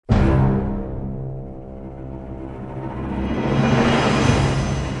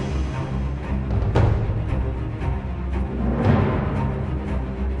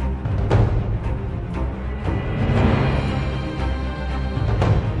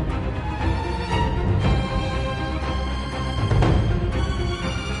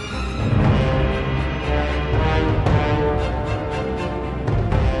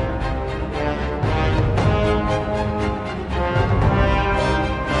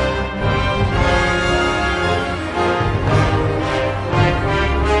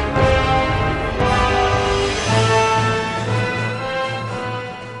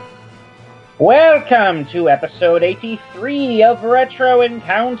Welcome to episode 83 of Retro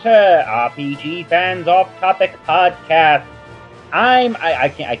Encounter, RPG Fans Off-Topic Podcast.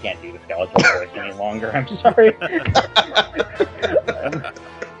 I can't do the skeletal voice any longer. I'm sorry.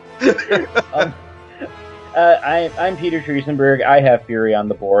 I'm Peter Triesenberg. I have Fury on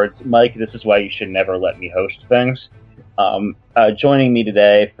the boards. Mike, this is why you should never let me host things. Joining me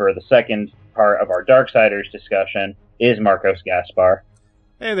today for the second part of our Darksiders discussion is Marcos Gaspar.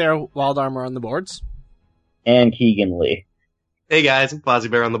 Hey there, Wild Armor on the boards. And Keegan Lee. Hey guys, Fozzie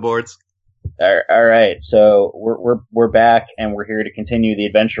Bear on the boards. All right, so we're back, and we're here to continue the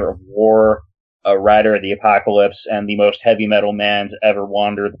adventure of War, a rider of the apocalypse, and the most heavy metal man to ever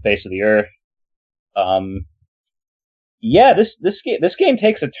wander the face of the earth. This game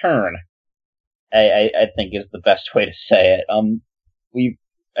takes a turn. I think is the best way to say it.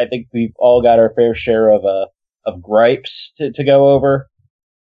 I think we've all got our fair share of gripes to go over.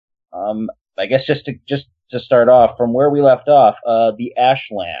 I guess just to start off from where we left off, the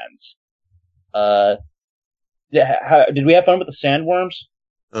Ashlands. Did we have fun with the sandworms?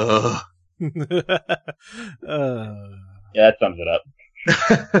 Yeah, that sums it up.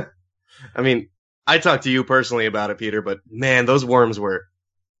 I mean, I talked to you personally about it, Peter, but man, those worms were...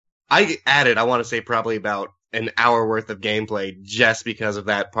 I added, I want to say, probably about an hour worth of gameplay just because of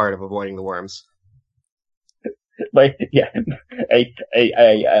that part of avoiding the worms. The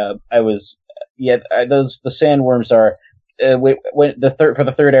sandworms are for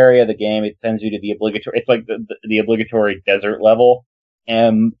the third area of the game. It sends you to the obligatory. It's like the obligatory desert level,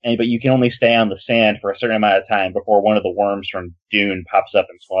 but you can only stay on the sand for a certain amount of time before one of the worms from Dune pops up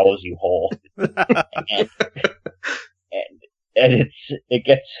and swallows you whole. and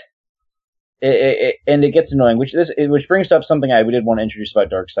it gets annoying. Which brings up something I did want to introduce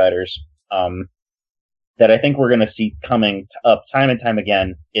about Darksiders. That I think we're going to see coming up time and time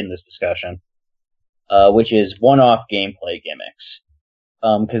again in this discussion, which is one-off gameplay gimmicks.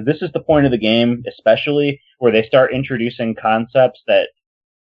 Because this is the point of the game, especially, where they start introducing concepts that,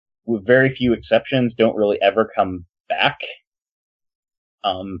 with very few exceptions, don't really ever come back.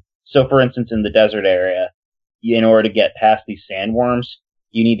 So for instance, in the desert area, in order to get past these sandworms,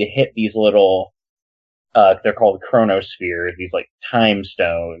 you need to hit these little... they're called chronospheres, these like time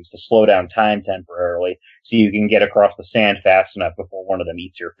stones to slow down time temporarily so you can get across the sand fast enough before one of them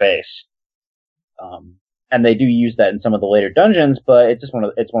eats your face. And they do use that in some of the later dungeons, but it's just one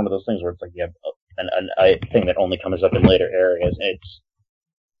of those things where it's like you have a thing that only comes up in later areas. It's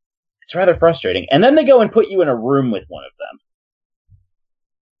rather frustrating. And then they go and put you in a room with one of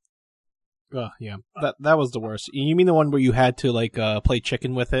them. Oh, yeah. That was the worst. You mean the one where you had to play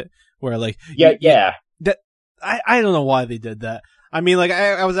chicken with it? Where Yeah. I don't know why they did that. I mean,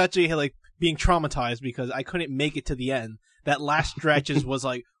 I was actually being traumatized because I couldn't make it to the end. That last stretches was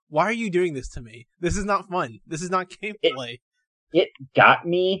like, why are you doing this to me? This is not fun. This is not gameplay. It got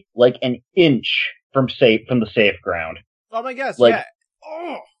me like an inch from the safe ground. Oh my gosh, yeah.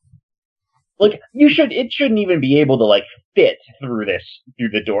 Oh. It shouldn't even be able to fit through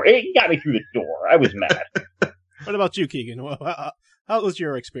the door. It got me through the door. I was mad. What about you, Keegan? How was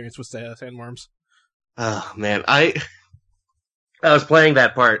your experience with sandworms? Oh man, I was playing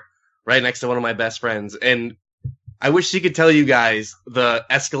that part right next to one of my best friends, and I wish she could tell you guys the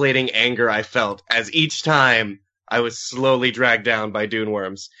escalating anger I felt as each time I was slowly dragged down by dune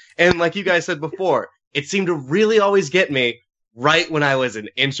worms. And like you guys said before, it seemed to really always get me right when I was an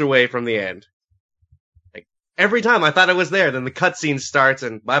inch away from the end. Like every time I thought I was there, then the cutscene starts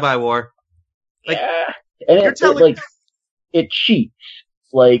and bye-bye war. Yeah, and it cheats.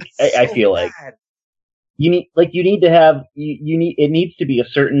 I feel like it needs to be a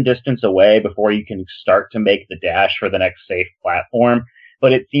certain distance away before you can start to make the dash for the next safe platform.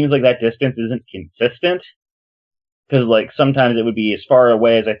 But it seems like that distance isn't consistent. Because sometimes it would be as far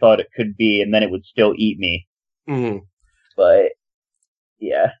away as I thought it could be, and then it would still eat me. Mm-hmm. But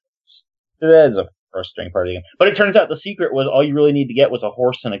yeah, that is a frustrating part of the game. But it turns out the secret was all you really need to get was a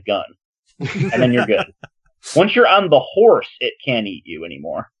horse and a gun, and then you're good. Once you're on the horse, it can't eat you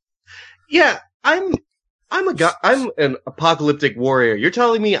anymore. Yeah, I'm an apocalyptic warrior. You're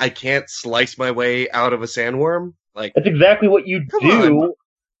telling me I can't slice my way out of a sandworm? That's exactly what you do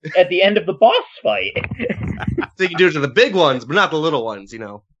at the end of the boss fight. So you can do it to the big ones, but not the little ones,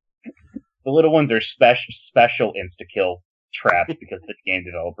 The little ones are special insta-kill traps because the game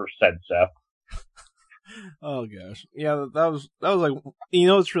developer said so. Oh gosh, yeah, that was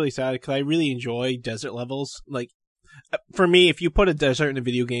it's really sad because I really enjoy desert levels. For me, if you put a desert in a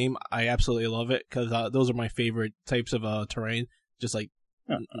video game, I absolutely love it because those are my favorite types of terrain. Just like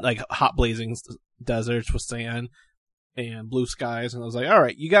hot blazing deserts with sand. and Blue Skies, and I was like, all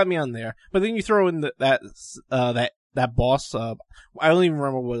right, you got me on there. But then you throw in that boss. I don't even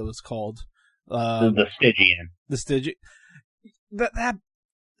remember what it was called. The Stygian. The Stygian. That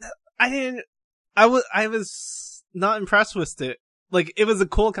I was not impressed with it. Like, it was a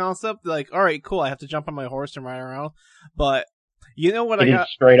cool concept. Like, all right, cool. I have to jump on my horse and ride around. But you know what It is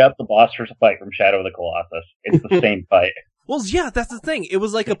straight up the boss versus fight from Shadow of the Colossus. It's the same fight. Well, yeah, that's the thing. It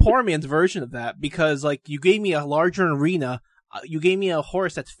was like a poor man's version of that because, like, you gave me a larger arena. You gave me a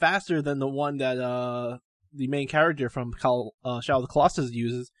horse that's faster than the one that the main character from Shadow of the Colossus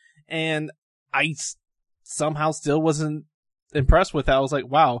uses, and I somehow still wasn't impressed with that. I was like,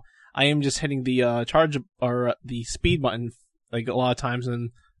 wow, I am just hitting the charge or the speed button like a lot of times, and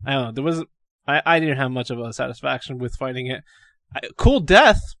I don't know. There wasn't. I didn't have much of a satisfaction with fighting it. Cool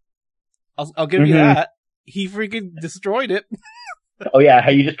death. I'll give you that. He freaking destroyed it. Oh yeah,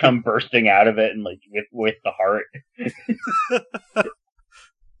 how you just come bursting out of it and like with the heart.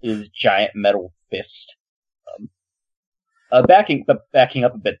 His giant metal fist. Backing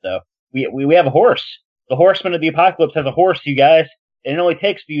up a bit though, we have a horse. The Horseman of the Apocalypse has a horse, you guys. And it only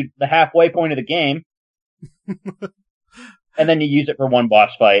takes you the halfway point of the game, and then you use it for one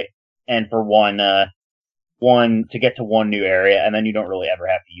boss fight and for one to get to one new area, and then you don't really ever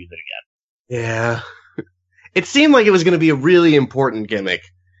have to use it again. Yeah. It seemed like it was going to be a really important gimmick.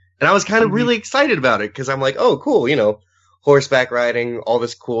 And I was kind of really excited about it, because I'm like, oh, cool, horseback riding, all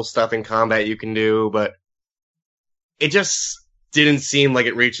this cool stuff in combat you can do, but it just didn't seem like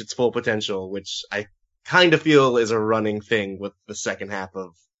it reached its full potential, which I kind of feel is a running thing with the second half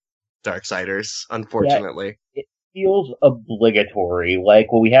of Darksiders, unfortunately. Yeah, it feels obligatory.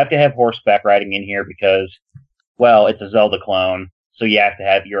 Like, well, we have to have horseback riding in here because, well, it's a Zelda clone, so you have to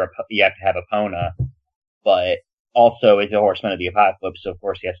have Epona. But also, it's a Horseman of the Apocalypse, so of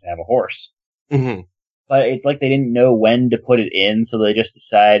course he has to have a horse. Mm-hmm. But it's like they didn't know when to put it in, so they just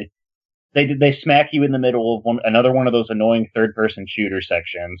decide they smack you in the middle of another one of those annoying third-person shooter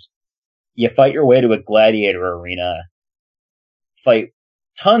sections. You fight your way to a gladiator arena, fight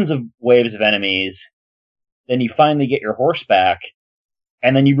tons of waves of enemies, then you finally get your horse back,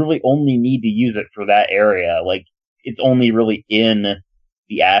 and then you really only need to use it for that area. Like, it's only really in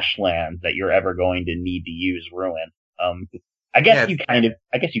the Ashlands that you're ever going to need to use Ruin. I guess you kind of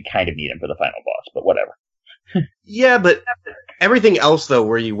need him for the final boss, but whatever. Yeah, but everything else though,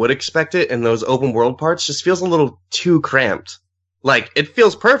 where you would expect it in those open world parts, just feels a little too cramped. Like, it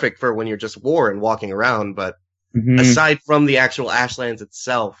feels perfect for when you're just war and walking around, but aside from the actual Ashlands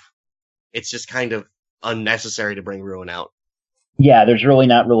itself, it's just kind of unnecessary to bring Ruin out. Yeah, there's really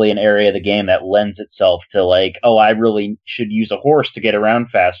not really an area of the game that lends itself to like, oh, I really should use a horse to get around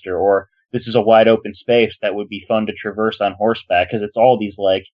faster, or this is a wide open space that would be fun to traverse on horseback, because it's all these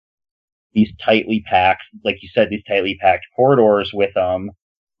tightly packed, like you said, these tightly packed corridors with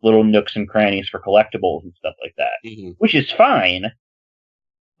little nooks and crannies for collectibles and stuff like that, which is fine,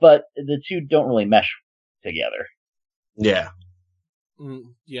 but the two don't really mesh together. Yeah.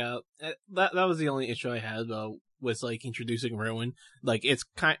 Yeah, that was the only issue I had though with like introducing Ruin. Like,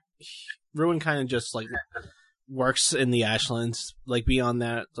 Ruin kind of just like works in the Ashlands. Like, beyond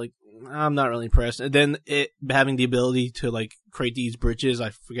that, like, I'm not really impressed. And then it having the ability to like create these bridges, I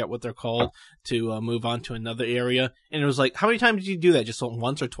forget what they're called, to move on to another area. And it was like, how many times did you do that? Just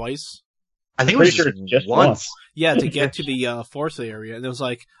once or twice? I think it was just once. Yeah, to get to the forest area. And it was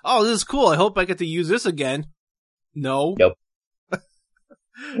like, oh, this is cool. I hope I get to use this again. No. Nope.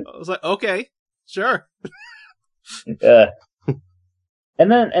 I was like, okay, sure.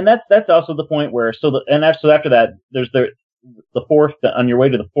 And that's also the point where so after that there's the fourth, on your way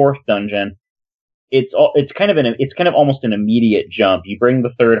to the fourth dungeon. It's kind of almost an immediate jump. You bring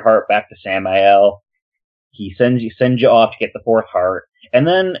the third heart back to Samael. He sends you off to get the fourth heart, and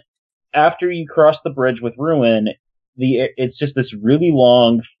then after you cross the bridge with Ruin, it's just this really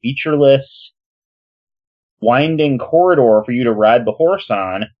long, featureless, winding corridor for you to ride the horse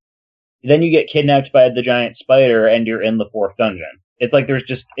on. Then you get kidnapped by the giant spider, and you're in the fourth dungeon. It's like there's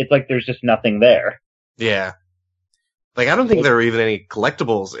just nothing there. Yeah. Like, I don't think there were even any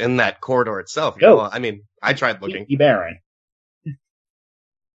collectibles in that corridor itself. You know? I mean, I tried looking. Barren.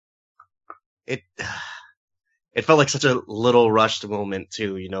 It felt like such a little rushed moment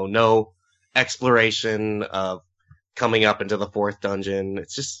too. No exploration of coming up into the fourth dungeon.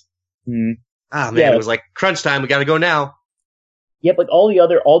 It's just, It was like crunch time. We got to go now. Yep, like all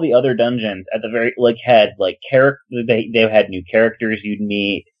the other dungeons at the very had they had new characters you'd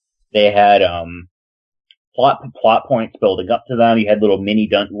meet. They had plot points building up to them. You had little mini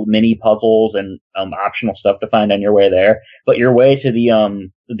puzzles and optional stuff to find on your way there. But your way to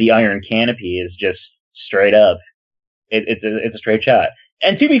the Iron Canopy is just straight up. it's a straight shot.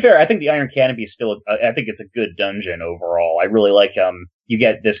 And to be fair, I think the Iron Canopy is still, I think it's a good dungeon overall. I really like, you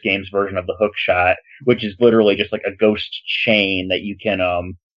get this game's version of the hook shot, which is literally just like a ghost chain that you can,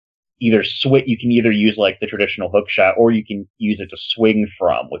 you can either use like the traditional hook shot or you can use it to swing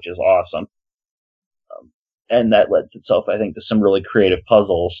from, which is awesome. And that lends itself, I think, to some really creative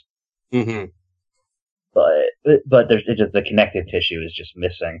puzzles. Mm-hmm. But there's just the connective tissue is just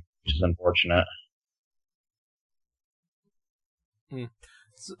missing, which is unfortunate.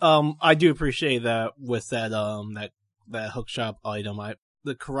 I do appreciate that with that that hook shop item.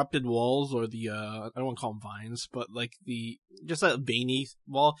 The corrupted walls or the I don't want to call them vines, but like just that veiny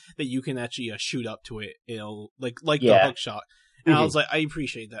wall that you can actually shoot up to it, like the hook shot. And I was like, I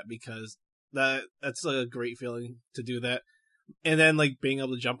appreciate that because that's a great feeling to do that. And then like being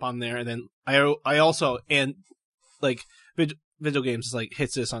able to jump on there, and then I also, and like Vigil Games like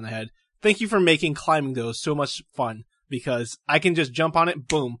hits this on the head. Thank you for making climbing those so much fun, because I can just jump on it,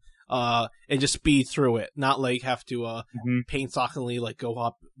 boom, and just speed through it, not like have to painstakingly like go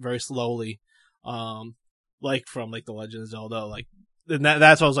up very slowly, like from like the Legend of Zelda. Like, and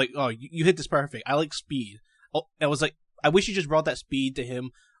that's why I was like, oh, you hit this perfect. I like speed. Oh, I was like, I wish you just brought that speed to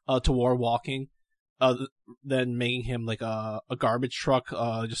him, to war walking, than making him like a garbage truck,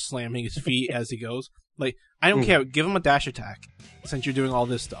 just slamming his feet as he goes. Like, I don't care. Give him a dash attack since you're doing all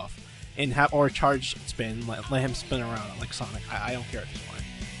this stuff. And or a charge spin, let him spin around like Sonic. I don't care at this point.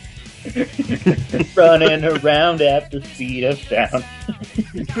 Running around at the speed of sound.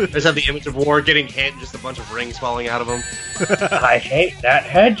 Just have the image of War getting hit and just a bunch of rings falling out of him. I hate that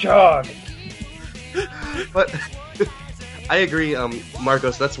hedgehog. But I agree,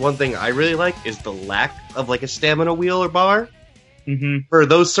 Marcos. That's one thing I really like is the lack of like a stamina wheel or bar. Mm-hmm. For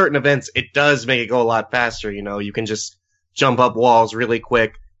those certain events, it does make it go a lot faster. You know, you can just jump up walls really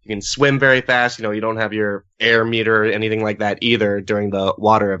quick. You can swim very fast. You know, you don't have your air meter or anything like that either during the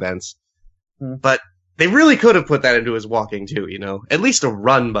water events. But they really could have put that into his walking too, you know? At least a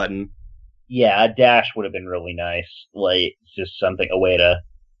run button. Yeah, a dash would have been really nice. Like, just something, a way to,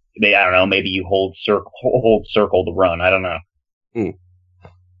 I don't know, maybe you hold circle to run. I don't know.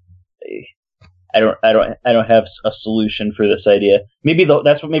 I don't have a solution for this idea. Maybe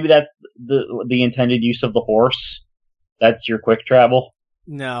that's the intended use of the horse. That's your quick travel.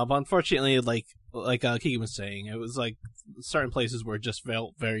 No, but unfortunately, like Keegan was saying, it was like certain places were just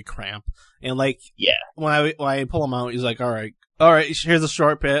felt very cramped, and like when I pull him out, he's like, all right, here's a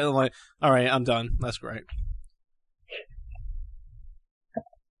short bit, and I'm like, all right, I'm done. That's great.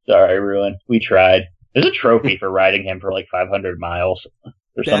 Sorry, Ruin. We tried. There's a trophy for riding him for like 500 miles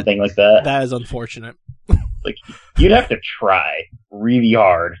or something like that. That is unfortunate. Like, you'd have to try really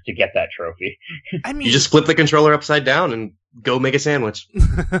hard to get that trophy. I mean, you just flip the controller upside down and go make a sandwich.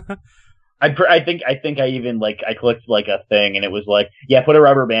 I think I even like I clicked like a thing and it was like, yeah, put a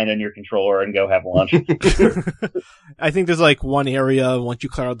rubber band in your controller and go have lunch. I think there's like one area once you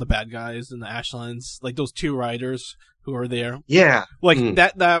clear out the bad guys in the Ashlands, like those two riders who are there. Yeah, like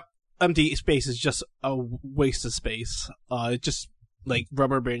that empty space is just a waste of space. Just like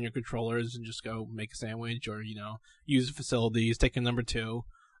rubber band your controllers and just go make a sandwich, or use the facilities, take a number 2,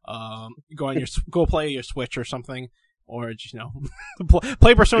 go play your Switch or something. Or just,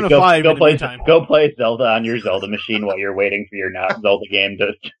 play Persona 5 in the meantime. Go play Zelda on your Zelda machine while you're waiting for your not Zelda game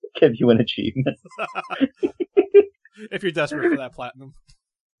to give you an achievement. If you're desperate for that platinum.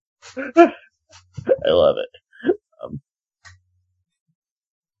 I love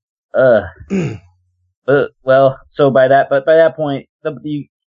it. Well, so by that point,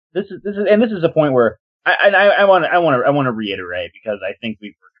 this is a point where I want to reiterate, because I think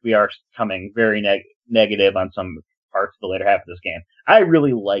we are coming very negative on some parts of the later half of this game. I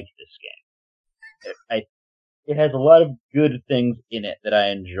really like this game. It has a lot of good things in it that I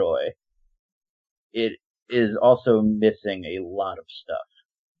enjoy. It is also missing a lot of stuff.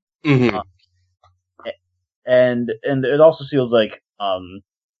 Mm-hmm. And it also feels like,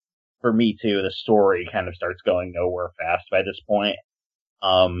 for me too, the story kind of starts going nowhere fast by this point.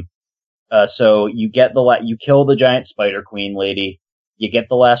 So you kill the giant Spider Queen lady, you get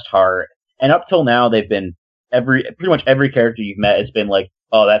the last heart, and up till now they've been pretty much every character you've met has been like,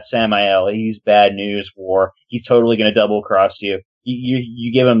 oh, that's Samael, he's bad news, War, he's totally gonna double cross you.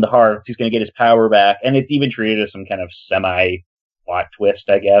 You give him the heart, he's gonna get his power back, and it's even treated as some kind of semi-plot twist,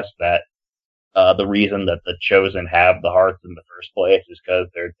 I guess, that the reason that the Chosen have the hearts in the first place is because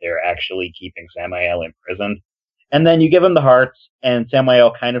they're actually keeping Samael imprisoned. And then you give him the hearts, and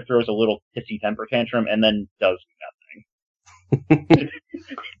Samael kind of throws a little pissy temper tantrum, and then does nothing.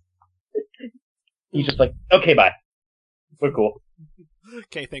 He's just like, okay, bye. We're cool.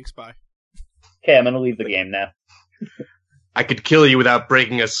 Okay, thanks, bye. Okay, I'm gonna leave the game now. I could kill you without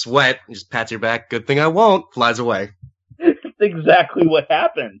breaking a sweat. Just pats your back. Good thing I won't. Flies away. That's exactly what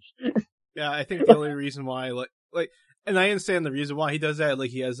happens. Yeah, I think the only reason why, and I understand the reason why he does that, like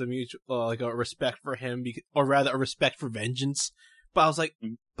he has a mutual, like a respect for him, or rather a respect for vengeance. But I was like,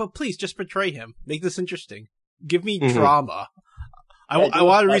 but please just portray him. Make this interesting. Give me drama. I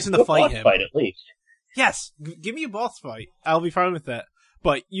want a reason to fight him. Fight at least. Yes, give me a boss fight. I'll be fine with that.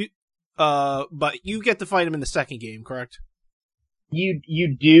 But you get to fight him in the second game, correct?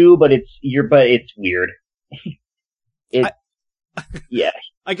 You do, but it's weird. Yeah.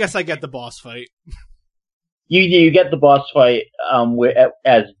 I guess I get the boss fight. You get the boss fight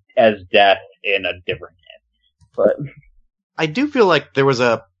as Death in a different game, but I do feel like there was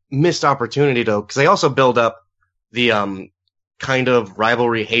a missed opportunity though, because they also build up the kind of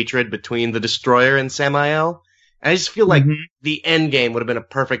rivalry hatred between the Destroyer and Samael. And I just feel like the end game would have been a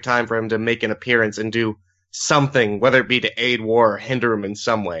perfect time for him to make an appearance and do something, whether it be to aid War or hinder him in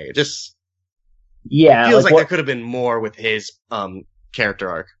some way. It just feels like there could have been more with his character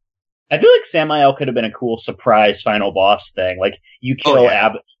arc. I feel like Samael could have been a cool surprise final boss thing. Like you kill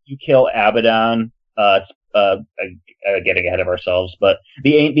Abaddon. Getting ahead of ourselves, but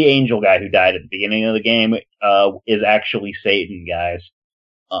the angel guy who died at the beginning of the game is actually Satan, guys.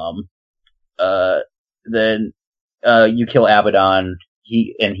 Then you kill Abaddon.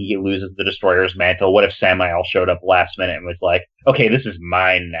 He loses the Destroyer's mantle. What if Samael showed up last minute and was like, "Okay, this is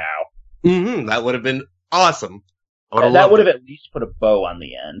mine now"? That would have been awesome. That would have at least put a bow on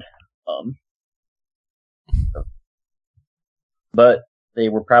the end. But they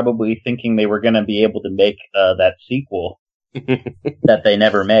were probably thinking they were going to be able to make that sequel that they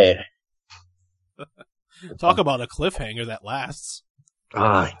never made. Talk about a cliffhanger that lasts.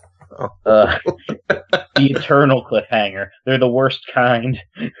 The eternal cliffhanger. They're the worst kind.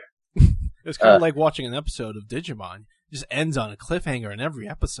 It's kind of like watching an episode of Digimon. It just ends on a cliffhanger in every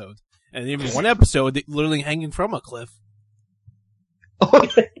episode. And even one episode, literally hanging from a cliff. Oh,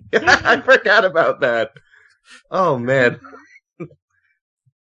 I forgot about that. Oh, man.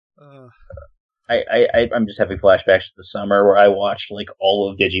 I'm just having flashbacks to the summer where I watched like all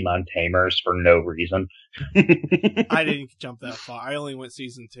of Digimon Tamers for no reason. I didn't jump that far. I only went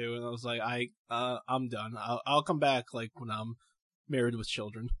season 2, and I was like, I'm done. I'll come back like when I'm married with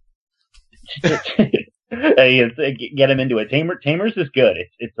children. Get him into it. Tamers is good.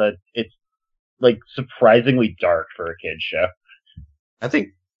 It's like surprisingly dark for a kid's show. I think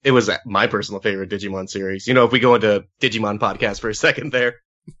it was my personal favorite Digimon series. You know, if we go into Digimon podcast for a second there.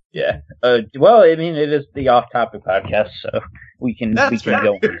 Yeah. Well, I mean, it is the off-topic podcast, so we can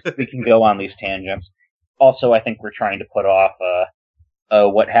go on these tangents. Also, I think we're trying to put off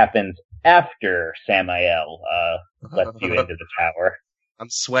what happens after Samael lets you into the tower. I'm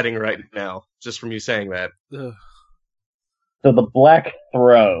sweating right now just from you saying that. Ugh. So the Black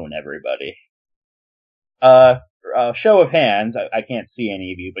Throne, everybody. Show of hands. I can't see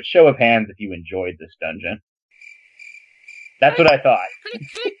any of you, but show of hands if you enjoyed this dungeon. That's what I thought.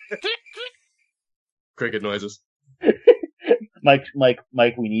 Cricket noises. Mike,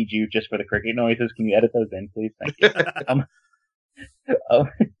 we need you just for the cricket noises. Can you edit those in, please? Thank you.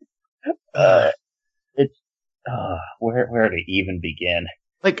 It's where to even begin?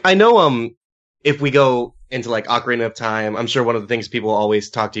 Like, I know, if we go into like Ocarina of Time, I'm sure one of the things people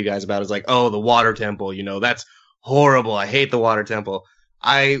always talk to you guys about is like, oh, the water temple, you know, that's horrible. I hate the water temple.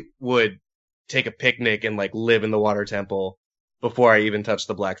 I would take a picnic and like live in the water temple before I even touch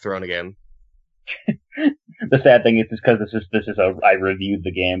the Black Throne again. The sad thing is because I reviewed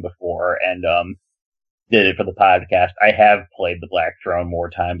the game before and did it for the podcast. I have played the Black Throne more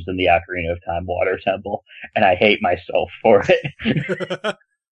times than the Ocarina of Time Water Temple, and I hate myself for it.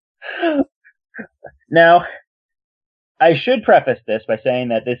 Now, I should preface this by saying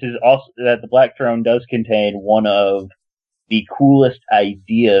that that the Black Throne does contain one of the coolest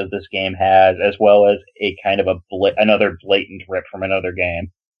ideas this game has, as well as a kind of another blatant rip from another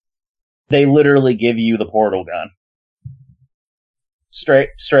game. They literally give you the portal gun.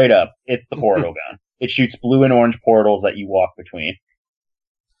 Straight up, it's the portal gun. It shoots blue and orange portals that you walk between.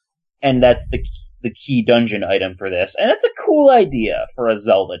 And that's the key dungeon item for this. And it's a cool idea for a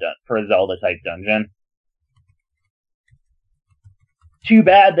Zelda type dungeon. Too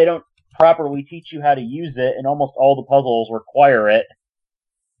bad they don't properly teach you how to use it, and almost all the puzzles require it.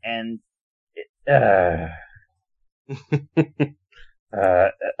 And the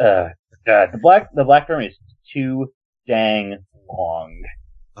Black Throne is too dang long.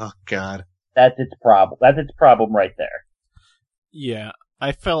 Oh God, that's its problem. That's its problem right there. Yeah,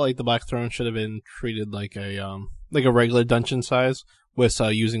 I felt like the Black Throne should have been treated like a regular dungeon size, with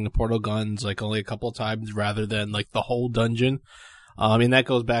using the portal guns like only a couple of times rather than like the whole dungeon. And that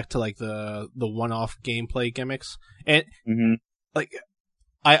goes back to like the one-off gameplay gimmicks. And like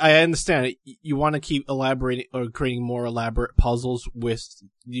I understand it. You want to keep elaborating or creating more elaborate puzzles with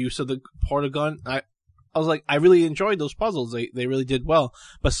the use of the portal gun. I was like, I really enjoyed those puzzles. They really did well.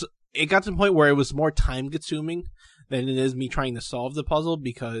 But it got to the point where it was more time consuming than it is me trying to solve the puzzle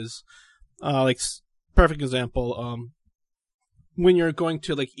because, like, perfect example, when you're going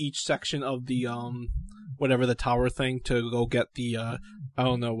to like each section of the, whatever the tower thing to go get the I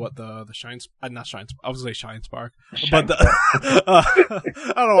don't know what the shine not shine I was gonna say shine spark but the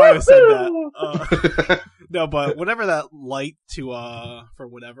I don't know why I said that no but whatever that light to for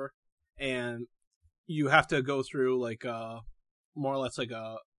whatever, and you have to go through like more or less like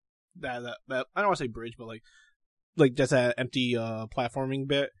that I don't want to say bridge but like just that empty platforming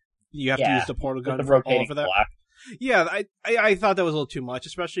bit. You have to use the portal gun for all for that. Block. Yeah, I thought that was a little too much,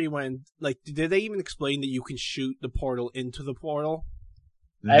 especially when, like, did they even explain that you can shoot the portal into the portal?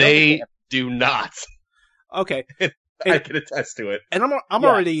 They do not. Okay. I can attest to it. And I'm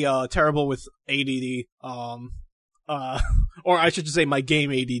already terrible with ADD, or I should just say my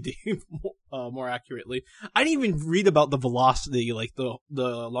game ADD, more accurately. I didn't even read about the velocity, like the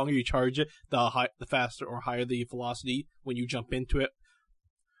longer you charge it, the faster or higher the velocity when you jump into it.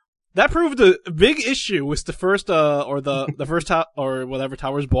 That proved a big issue with the first, or the first or whatever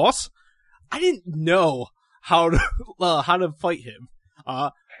tower's boss. I didn't know how to fight him.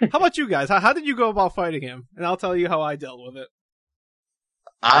 How about you guys? How did you go about fighting him? And I'll tell you how I dealt with it.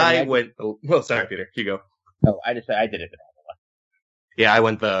 I went. Well, sorry, Peter. You go. Oh, I did it the normal way. Yeah, I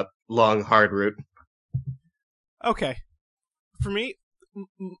went the long, hard route. Okay, for me.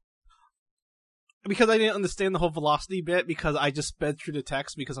 Because I didn't understand the whole velocity bit, because I just sped through the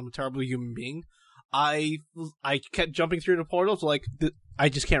text because I'm a terrible human being, I kept jumping through the portals like, I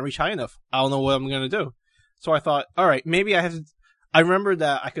just can't reach high enough. I don't know what I'm gonna do. So I thought, alright, maybe I have to... I remember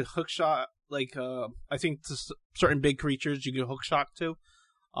that I could hookshot, like, I think to certain big creatures you can hookshot to.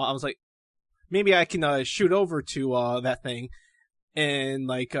 I was like, maybe I can shoot over to that thing and,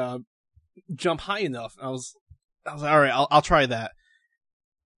 like, jump high enough. I was like, alright, I'll try that.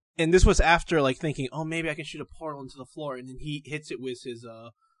 And this was after, like, thinking, oh, maybe I can shoot a portal into the floor, and then he hits it with his,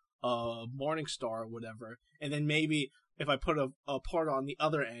 Morning Star or whatever. And then maybe if I put a portal on the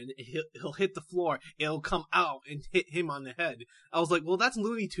other end, he'll hit the floor, it'll come out and hit him on the head. I was like, well, that's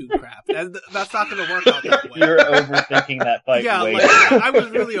Looney Tune crap. That's not gonna work out that way. You're overthinking that fight. Yeah, way like, I was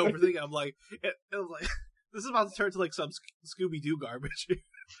really overthinking. I'm like, it was like, this is about to turn to, like, some Scooby-Doo garbage.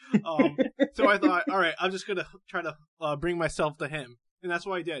 So I thought, alright, I'm just gonna try to, bring myself to him. And that's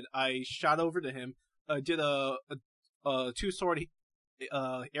what I did. I shot over to him, did a two-sword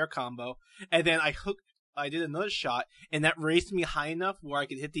air combo, and then I did another shot, and that raised me high enough where I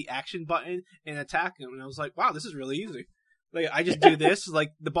could hit the action button and attack him. And I was like, wow, this is really easy. Like, I just do this,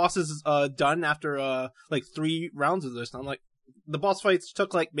 like, the boss is done after, like, 3 rounds of this. And I'm like, the boss fights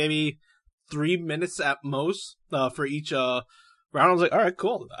took, like, maybe 3 minutes at most, for each, round. I was like, alright,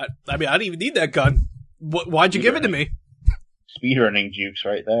 cool. I mean, I didn't even need that gun. Why'd you give it to me? Speedrunning jukes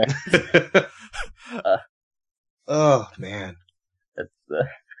right there. Oh man, that's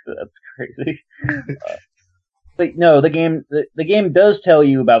crazy. But no, the game does tell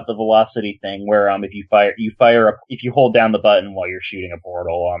you about the velocity thing, where if you hold down the button while you're shooting a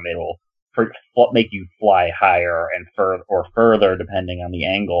portal, it'll make you fly higher and further depending on the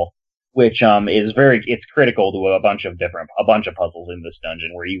angle, which is it's critical to a bunch of puzzles in this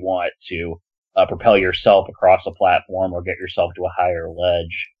dungeon where you want to propel yourself across a platform or get yourself to a higher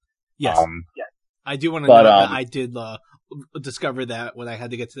ledge. Yes. I do want to know that I did discover that when I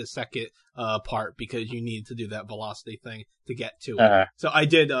had to get to the second part, because you needed to do that velocity thing to get to it. So I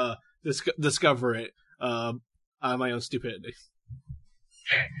did discover it on my own stupidity.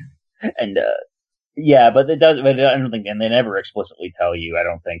 And but it does. But I don't think, and they never explicitly tell you. I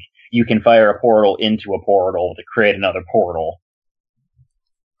don't think you can fire a portal into a portal to create another portal.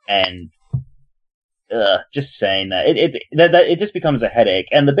 And just saying that it just becomes a headache.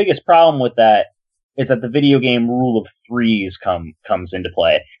 And the biggest problem with that is that the video game rule of threes comes into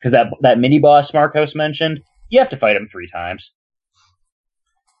play, because that mini boss Marcos mentioned, you have to fight him 3 times.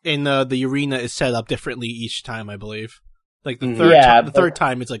 And the arena is set up differently each time, I believe. Like the third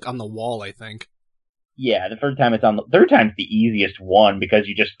time it's like on the wall, I think. Yeah, the third time's the easiest one, because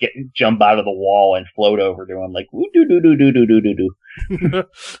you just jump out of the wall and float over to him like woo doo doo doo doo doo doo doo doo.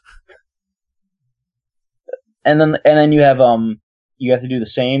 And then you have to do the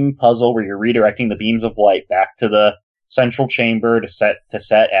same puzzle where you're redirecting the beams of light back to the central chamber to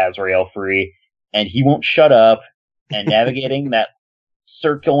set Azrael free, and he won't shut up. And navigating that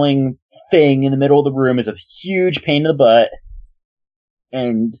circling thing in the middle of the room is a huge pain in the butt,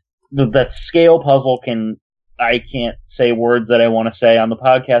 and that scale puzzle I can't say words that I want to say on the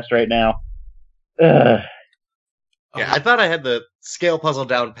podcast right now. Ugh. Yeah, I thought I had the scale puzzle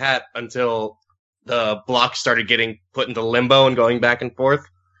down pat until the blocks started getting put into limbo and going back and forth.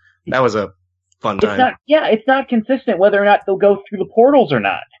 That was a fun time. It's not consistent whether or not they'll go through the portals or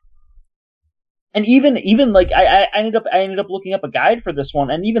not. And even like I ended up looking up a guide for this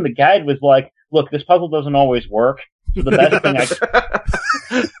one, and even the guide was like, "Look, this puzzle doesn't always work. So the best thing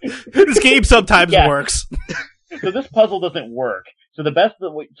this game sometimes works. So this puzzle doesn't work. So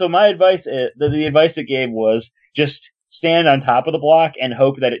so my advice, the advice it gave was just stand on top of the block and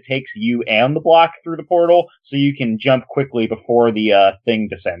hope that it takes you and the block through the portal, so you can jump quickly before the thing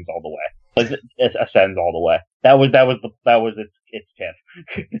descends all the way. Like it ascends all the way. That was its tip.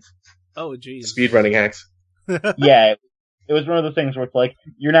 Oh, jeez. Speedrunning hacks. Yeah, it was one of those things where it's like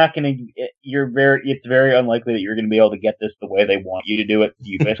it's very unlikely that you're going to be able to get this the way they want you to do it.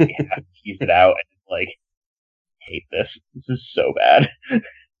 You basically have to tease it out, and it's like, hate this. This is so bad.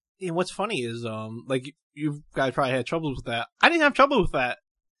 And what's funny is, like, you guys probably had trouble with that. I didn't have trouble with that.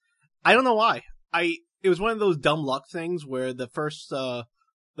 I don't know why. It was one of those dumb luck things where the first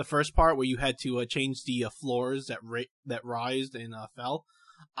part where you had to change the floors that rised and fell,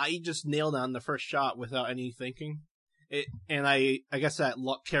 I just nailed on the first shot without any thinking. And I guess that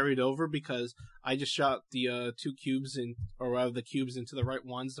luck carried over because I just shot the two cubes or rather the cubes into the right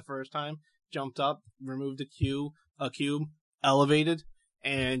ones the first time, jumped up, removed a cube, elevated,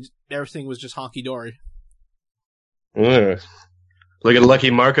 and everything was just honky dory. Look at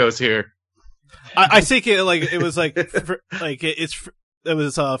Lucky Marcos here. I think it was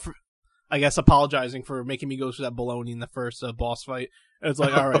I guess apologizing for making me go through that baloney in the first boss fight. It's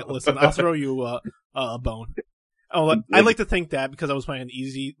like, all right, listen, I'll throw you a bone. I like to think that because I was playing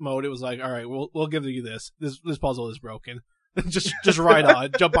easy mode, it was like, all right, we'll give you this. This puzzle is broken. just ride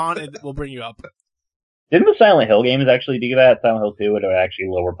on, jump on, and we'll bring you up. Didn't the Silent Hill games actually do that? Silent Hill 2 would actually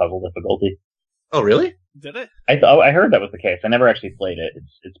lower puzzle difficulty. Oh, really? Did it? I heard that was the case. I never actually played it.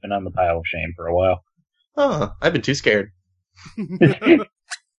 It's been on the pile of shame for a while. Oh, I've been too scared.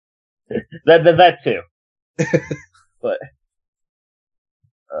 that too. But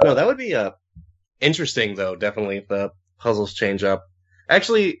no, that would be interesting though. Definitely, if the puzzles change up.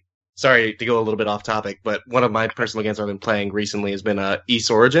 Actually, sorry to go a little bit off topic, but one of my personal games I've been playing recently has been Ys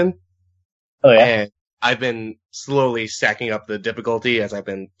Origin. Oh yeah. And I've been slowly stacking up the difficulty as I've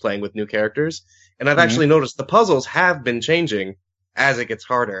been playing with new characters, and I've actually noticed the puzzles have been changing as it gets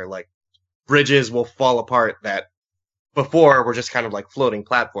harder. Like bridges will fall apart that before were just kind of like floating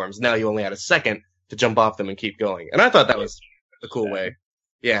platforms. Now you only had a second to jump off them and keep going. And I thought that was a cool way.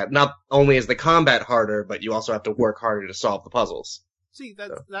 Yeah, not only is the combat harder, but you also have to work harder to solve the puzzles. See,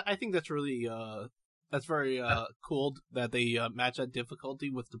 I think that's really that's very cool that they match that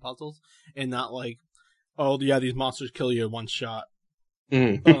difficulty with the puzzles and not like, oh yeah, these monsters kill you in one shot.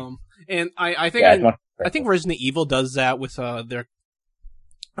 Mm. And I think Resident Evil does that with their,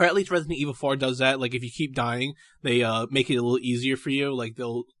 or at least Resident Evil 4 does that. Like if you keep dying, they make it a little easier for you. Like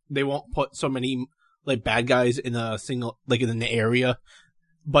they won't put so many like bad guys in a single like in an area.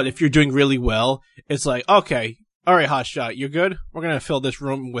 But if you're doing really well, it's like, okay, all right, Hotshot, you're good. We're gonna fill this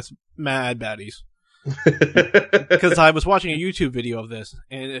room with mad baddies. Because I was watching a YouTube video of this,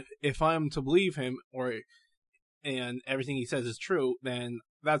 and if I'm to believe him, and everything he says is true, then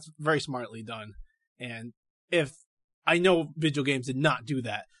that's very smartly done. And if I know video games did not do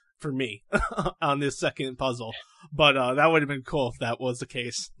that for me on this second puzzle, but that would have been cool if that was the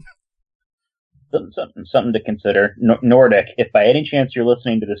case. Something to consider. Nordic, if by any chance you're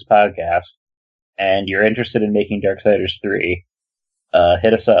listening to this podcast and you're interested in making Darksiders 3,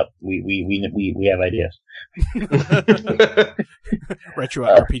 hit us up. We have ideas. Retro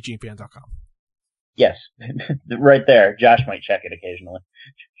at RPGfan.com. Yes, right there. Josh might check it occasionally.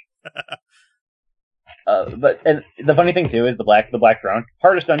 But and the funny thing too is the black throne,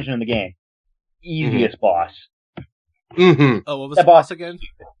 hardest dungeon in the game, easiest boss. Mm-hmm. Oh, what was the boss again?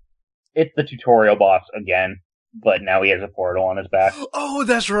 It's the tutorial boss again, but now he has a portal on his back. Oh,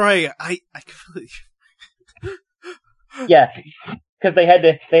 that's right. I completely. Yeah, because they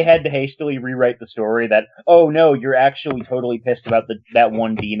had to hastily rewrite the story that, oh no, you're actually totally pissed about that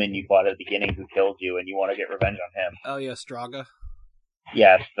one demon you fought at the beginning who killed you, and you want to get revenge on him. Oh yeah, Straga.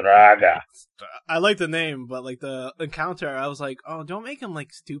 Yeah, Straga. I like the name, but like the encounter, I was like, oh, don't make him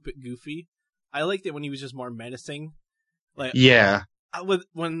like stupid goofy. I liked it when he was just more menacing. Like yeah.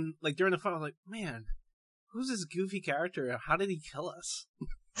 When like during the fight, I was like, man, who's this goofy character? How did he kill us?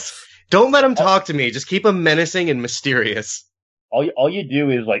 Don't let him talk to me. Just keep him menacing and mysterious. all you do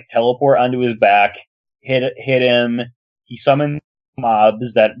is like teleport onto his back, hit him. He summons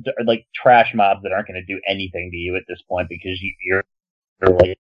mobs that are like trash mobs that aren't going to do anything to you at this point because you're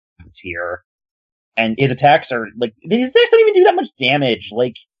like here. And his attacks are like his attacks don't even do that much damage.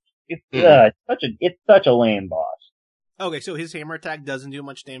 Like it's such a lame boss. Okay, so his hammer attack doesn't do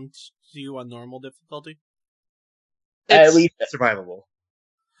much damage to you on normal difficulty? It's At least survivable.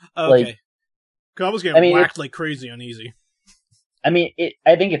 Okay. Like, I was getting I mean, whacked like crazy on easy. I mean,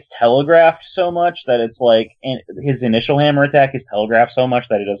 I think it's telegraphed so much that it's like, and his initial hammer attack is telegraphed so much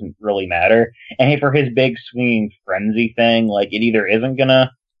that it doesn't really matter. And for his big swinging frenzy thing, like it either isn't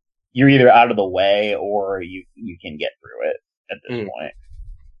gonna, you're either out of the way or you can get through it at this point.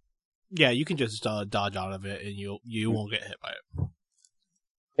 Yeah, you can just dodge out of it and you won't get hit by it.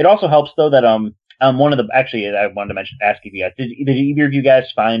 It also helps though that one of the, actually I wanted to ask you guys, did either of you guys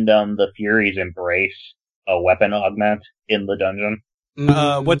find the Fury's Embrace a weapon augment in the dungeon?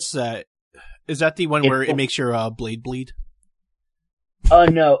 What's that? Is that the one where it makes your blade bleed?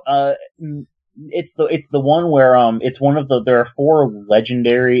 No. It's the one where it's one of the, there are 4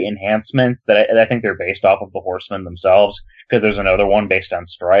 legendary enhancements that I think they're based off of the Horsemen themselves, because there's another one based on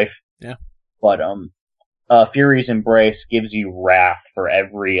Strife. Yeah. But Fury's Embrace gives you wrath for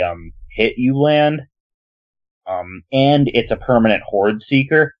every hit you land. And it's a permanent horde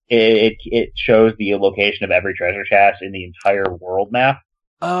seeker. It shows the location of every treasure chest in the entire world map.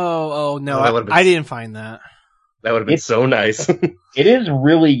 Oh no, I didn't find that. That would have been so nice. It is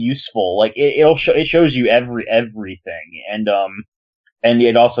really useful. Like it shows you everything, and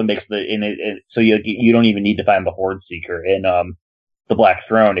it also makes so you don't even need to find the horde seeker in the Black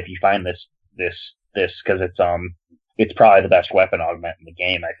Throne if you find this because it's probably the best weapon augment in the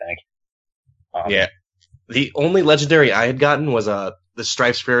game, I think. Yeah. The only legendary I had gotten was the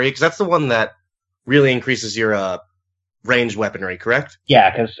Strife's Fury, because that's the one that really increases your ranged weaponry, correct?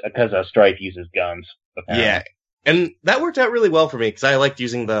 Yeah, because Strife uses guns. Apparently. Yeah, and that worked out really well for me, because I liked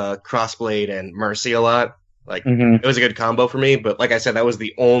using the Crossblade and Mercy a lot. Like, It was a good combo for me, but like I said, that was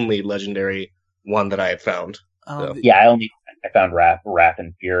the only legendary one that I had found. So. Yeah, I found Wrath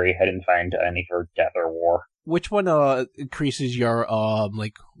and Fury. I didn't find any for Death or War. Which one increases your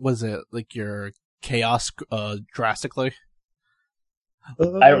your chaos drastically? I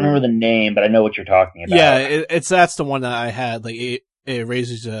don't remember the name, but I know what you're talking about. Yeah, that's the one that I had. Like it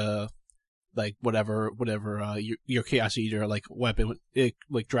raises like whatever your chaos eater like weapon, it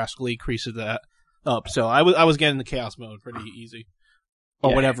like drastically increases that up. So I was getting the chaos mode pretty easy,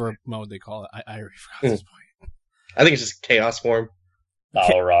 or whatever mode they call it. I already forgot this point. I think it's just chaos form.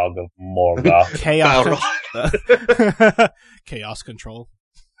 Balrog of Morgoth. Chaos control.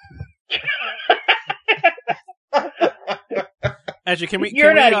 Actually, can we?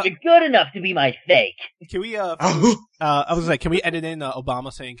 You're not even good enough to be my fake. Can we? I was like, can we edit in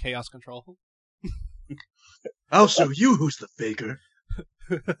Obama saying chaos control? I'll show you who's the faker.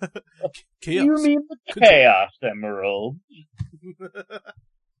 Chaos. You mean the Chaos Emerald?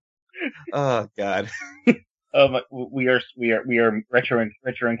 Oh God. We are retro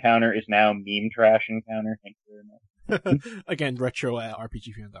encounter is now meme trash encounter. Thank you very much. Again, retro at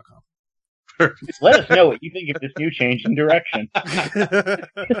rpgfan.com. Let us know what you think of this new change in direction.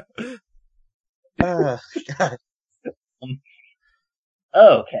 God.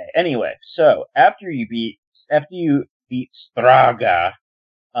 Okay. Anyway, so after you beat Straga,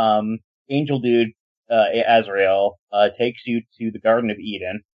 Angel Dude Azrael takes you to the Garden of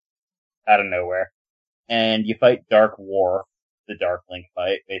Eden out of nowhere, and you fight Dark War, the Dark Link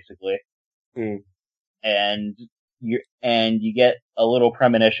fight, basically. And you get a little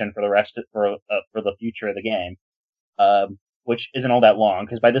premonition for the future of the game, which isn't all that long,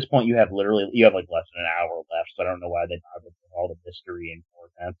 because by this point you have like less than an hour left, so I don't know why they bothered with all the mystery and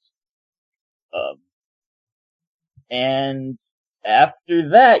portents. And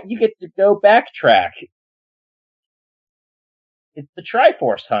after that, you get to go backtrack. It's the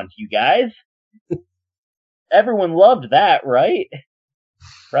Triforce hunt, you guys. Everyone loved that, right?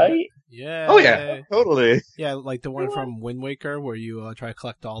 Right? Yeah. Oh yeah, totally. Yeah, like the one from Wind Waker where you try to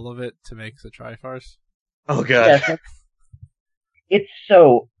collect all of it to make the Triforce. Oh God. Yes. It's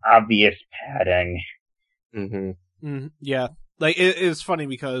so obvious padding. Yeah. Like it's funny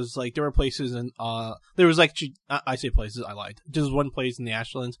because like there were places in there was like I say places, I lied. Just one place in the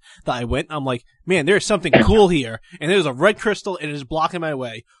Ashlands that I went. I'm like, man, there's something cool here, and there's a red crystal and it is blocking my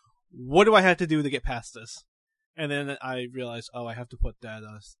way. What do I have to do to get past this? And then I realized, I have to put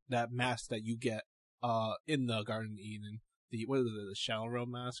that mask that you get in the Garden of Eden. What is it, the Shadow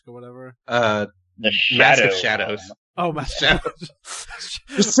Realm mask or whatever? The Mask of Shadows. Oh, Mask of Shadows.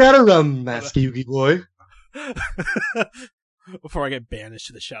 The Shadow Realm mask, Yugi boy. before I get banished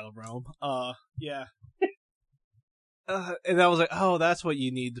to the Shadow Realm. Yeah. And I was like, oh, that's what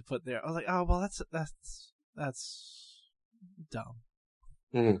you need to put there. I was like, oh, well, that's dumb.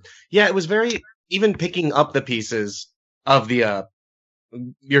 Mm-hmm. Yeah, it was very, even picking up the pieces of the,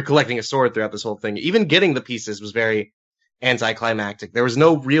 you're collecting a sword throughout this whole thing. Even getting the pieces was very anticlimactic. There was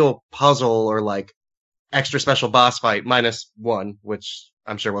no real puzzle or like extra special boss fight, minus one, which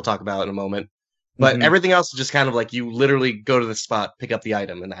I'm sure we'll talk about in a moment. But everything else is just kind of like you literally go to the spot, pick up the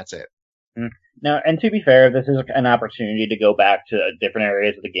item, and that's it. Now, and to be fair, this is an opportunity to go back to different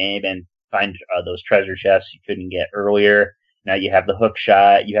areas of the game and find those treasure chests you couldn't get earlier. Now you have the hook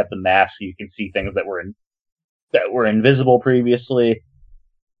shot, you have the mask, so you can see things that were invisible previously,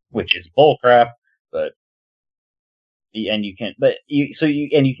 which is bullcrap. But you can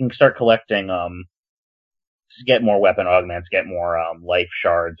start collecting get more weapon augments, get more life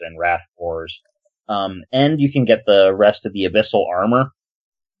shards and wrath cores, and you can get the rest of the abyssal armor,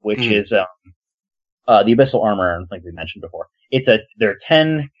 which is the abyssal armor. I think we mentioned before. There are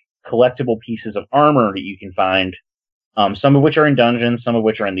 10 collectible pieces of armor that you can find, some of which are in dungeons, some of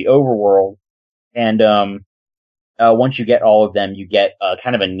which are in the overworld, and once you get all of them, you get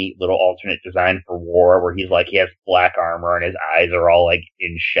kind of a neat little alternate design for War, where he has black armor and his eyes are all like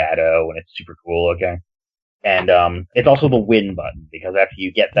in shadow, and it's super cool looking. And it's also the win button, because after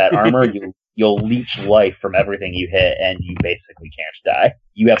you get that armor, you'll leech life from everything you hit, and you basically can't die.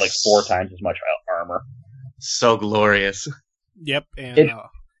 You have like 4 times as much armor. So glorious. Yep, and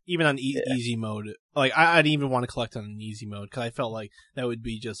even on easy mode, like I didn't even want to collect on an easy mode because I felt like that would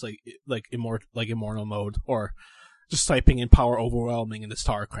be just like immortal mode, or just typing in power overwhelming into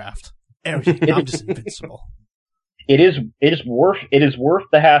StarCraft. Everything. I'm just invincible. It is worth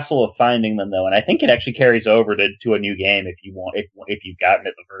the hassle of finding them though, and I think it actually carries over to a new game if you've gotten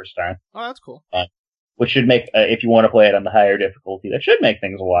it the first time. Oh, that's cool. Which should make if you want to play it on the higher difficulty, that should make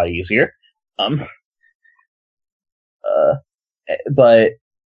things a lot easier. But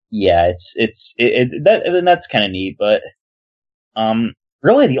yeah, that's kind of neat. But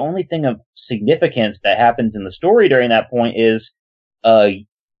really the only thing of significance that happens in the story during that point is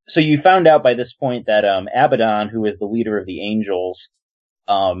so you found out by this point that Abaddon, who is the leader of the Angels,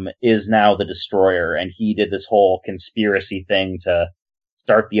 is now the Destroyer, and he did this whole conspiracy thing to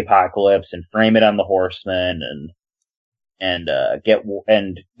start the apocalypse and frame it on the Horsemen, and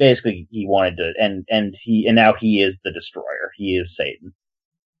basically he wanted to, and now he is the Destroyer. He is Satan.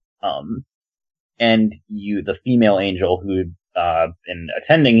 And the female angel who'd been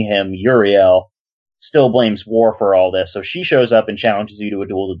attending him, Uriel, still blames War for all this, so she shows up and challenges you to a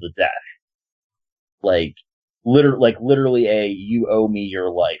duel to the death. Literally a you owe me your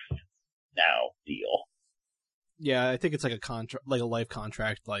life now deal. Yeah, I think it's like a contract, like a life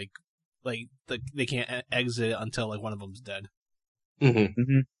contract, like they can't exit until like one of them's dead.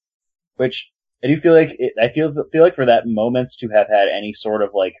 Which I do feel like I feel like for that moment to have had any sort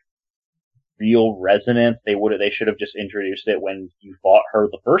of like real resonance, they should have just introduced it when you fought her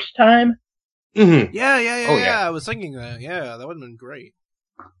the first time. Yeah. I was thinking that. Yeah, that would have been great.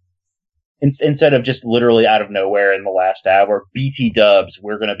 Instead of just literally out of nowhere in the last hour, BT Dubs,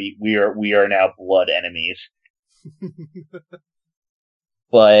 we are now blood enemies.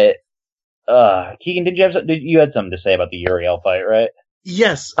 But Keegan, you had something to say about the Uriel fight, right?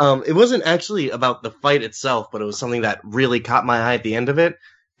 Yes. It wasn't actually about the fight itself, but it was something that really caught my eye at the end of it.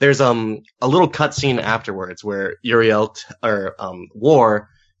 There's a little cutscene afterwards where War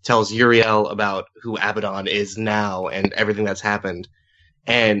tells Uriel about who Abaddon is now and everything that's happened.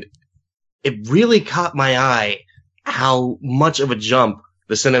 And it really caught my eye how much of a jump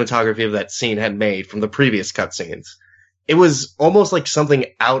the cinematography of that scene had made from the previous cutscenes. It was almost like something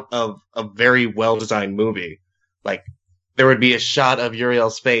out of a very well-designed movie. Like, there would be a shot of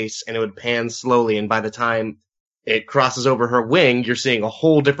Uriel's face, and it would pan slowly, and by the time it crosses over her wing, you're seeing a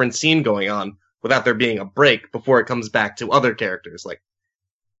whole different scene going on without there being a break before it comes back to other characters. Like,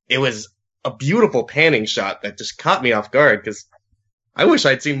 it was a beautiful panning shot that just caught me off guard, because I wish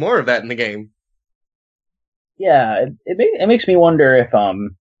I'd seen more of that in the game. Yeah, it makes me wonder if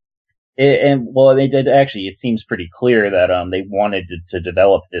they did actually. It seems pretty clear that they wanted to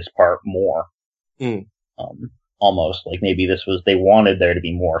develop this part more. Almost like maybe they wanted there to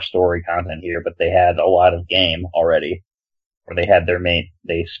be more story content here, but they had a lot of game already, or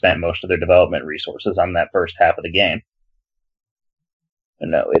they spent most of their development resources on that first half of the game. But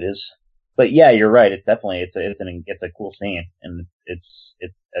no, it is. But yeah, you're right. It's definitely it's a cool scene, and it's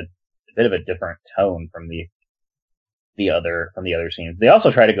a bit of a different tone from the other scenes. They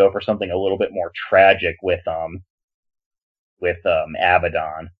also try to go for something a little bit more tragic with Abaddon.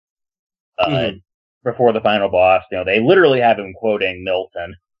 before the final boss, they literally have him quoting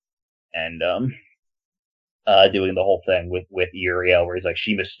Milton and doing the whole thing with Uriel, where he's like,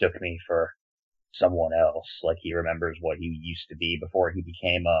 she mistook me for someone else. Like he remembers what he used to be before he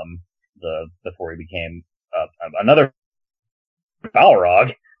became another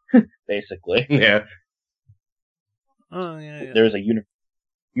Balrog, basically. Yeah. Oh yeah. There's a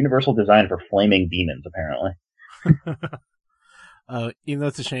universal design for flaming demons, apparently. Even though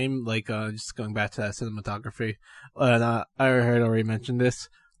it's a shame, like just going back to that cinematography, and I heard already mentioned this.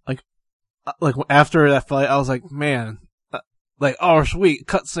 Like after that fight, I was like, man, like, oh sweet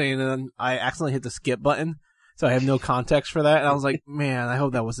cutscene, and then I accidentally hit the skip button, so I have no context for that. And I was like, man, I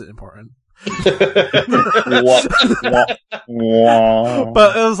hope that wasn't important. But it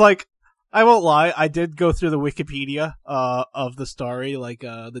was like, I won't lie, I did go through the Wikipedia of the story like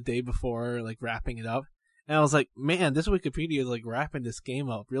the day before, like wrapping it up, and I was like, man, this Wikipedia is like wrapping this game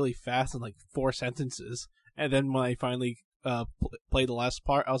up really fast in like 4 sentences. And then when I finally played the last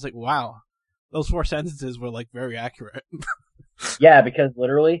part, I was like, wow, those 4 sentences were like very accurate. Yeah, because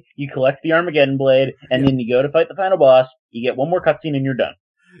literally you collect the Armageddon blade, and then you go to fight the final boss. You get one more cutscene, and you're done.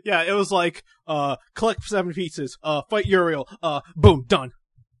 Yeah, it was like collect 7 pieces, fight Uriel, boom, done.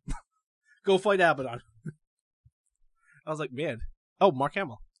 Go fight Abaddon. I was like, man, oh, Mark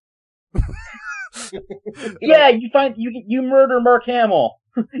Hamill. Yeah, you murder Mark Hamill.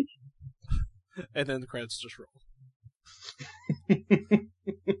 And then the credits just roll.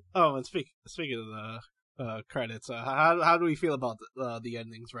 Oh, and speaking of the credits, how do we feel about the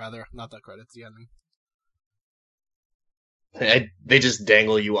endings? Rather, not the credits, the ending. They just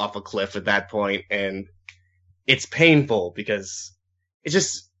dangle you off a cliff at that point, and it's painful because it's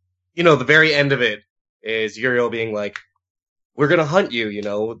just, the very end of it is Uriel being like, we're gonna hunt you,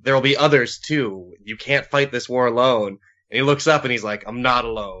 there'll be others too. You can't fight this war alone. And he looks up and he's like, I'm not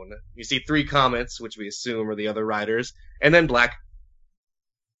alone. You see 3 comments, which we assume are the other riders, and then black.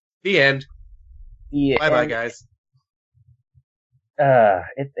 The end. Yeah, bye, guys.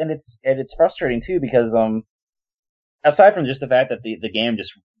 It's frustrating too because aside from just the fact that the game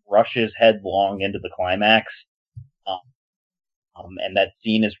just rushes headlong into the climax, and that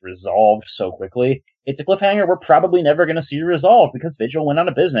scene is resolved so quickly, it's a cliffhanger we're probably never going to see resolved because Vigil went out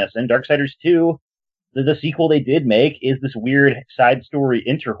of business, and Darksiders 2, the sequel they did make, is this weird side story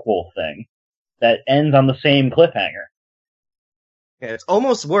interquel thing that ends on the same cliffhanger. Yeah, it's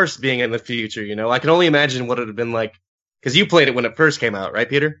almost worse being in the future, I can only imagine what it would have been like, because you played it when it first came out, right,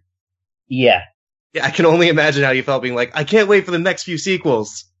 Peter? Yeah. Yeah, I can only imagine how you felt being like, I can't wait for the next few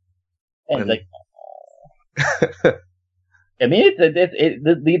sequels. And like, I mean,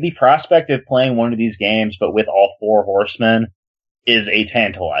 the prospect of playing one of these games, but with all 4 horsemen, is a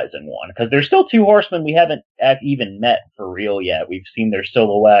tantalizing one. Because there's still 2 horsemen we haven't even met for real yet. We've seen their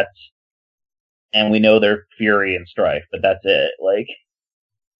silhouettes, and we know their fury and strife, but that's it. Like,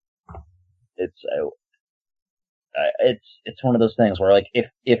 it's one of those things where, like,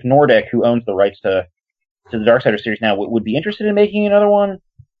 if Nordic, who owns the rights to the Darksiders series now, would be interested in making another one,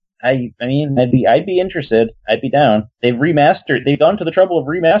 I mean, I'd be interested. I'd be down. They've gone to the trouble of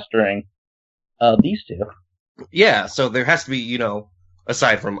remastering these 2. Yeah, so there has to be,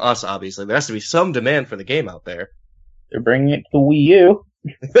 aside from us, obviously, there has to be some demand for the game out there. They're bringing it to the Wii U.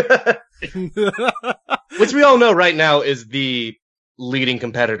 Which we all know right now is the leading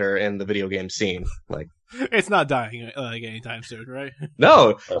competitor in the video game scene. Like, it's not dying like anytime soon, right?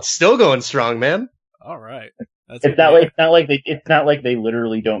 No, it's still going strong, man. All right. It's not like they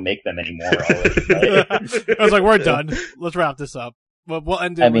literally don't make them anymore. Always, right? I was like, we're done. Let's wrap this up. But we'll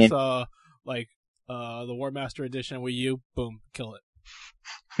end it with the War Master Edition Wii U. Boom, kill it.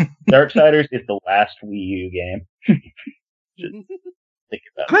 Darksiders is the last Wii U game. Just think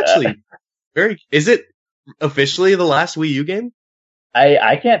about that. Is it officially the last Wii U game?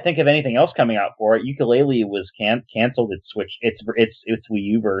 I can't think of anything else coming out for it. Yooka-Laylee was canceled its Wii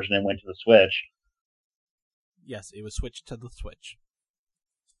U version and went to the Switch. Yes, it was switched to the Switch.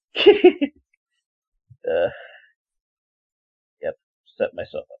 Yep, set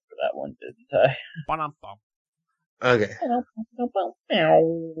myself up for that one, didn't I? Okay.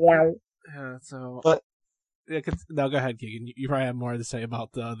 No, go ahead, Keegan. You probably have more to say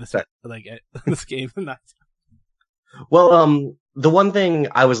about this game than that. Well, the one thing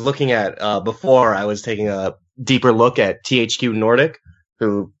I was looking at before I was taking a deeper look at THQ Nordic,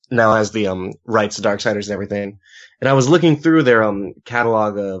 who now has the rights to Darksiders and everything, and I was looking through their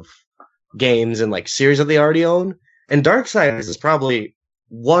catalog of games and like series that they already own, and Darksiders is probably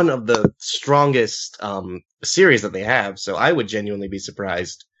one of the strongest series that they have. So I would genuinely be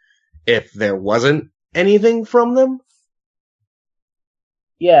surprised if there wasn't anything from them.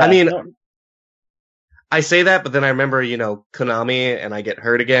 Yeah, I mean, I say that, but then I remember, Konami, and I get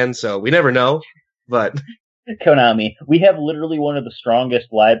hurt again, so we never know. But Konami, we have literally one of the strongest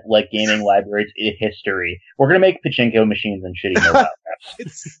gaming libraries in history. We're gonna make pachinko machines and shitty mobile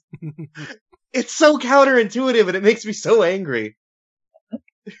apps. it's so counterintuitive, and it makes me so angry.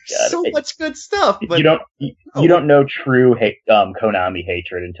 So much good stuff, but you don't know true Konami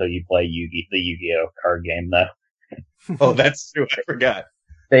hatred until you play the Yu-Gi-Oh card game, though. Oh, that's true. I forgot.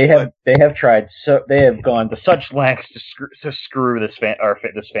 They have gone to such lengths to screw this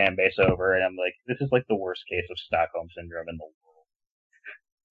fan base over, and I'm like, this is like the worst case of Stockholm syndrome in the world.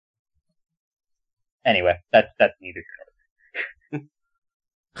 Anyway, that's neither here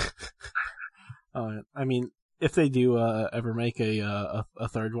nor there. I mean, if they do ever make a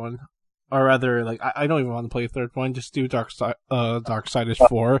third one, or rather, like I don't even want to play a third one. Just do Darksiders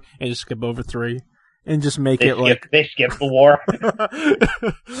 4 and just skip over 3. And just make they skip the war.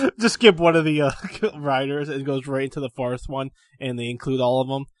 Just skip one of the riders and it goes right into the fourth one, and they include all of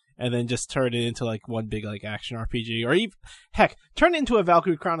them, and then just turn it into like one big like action RPG, or even heck, turn it into a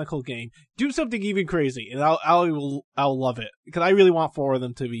Valkyrie Chronicle game. Do something even crazy, and I'll love it, because I really want 4 of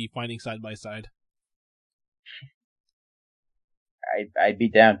them to be fighting side by side. I'd be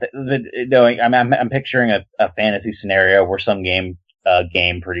down. I'm picturing a fantasy scenario where some game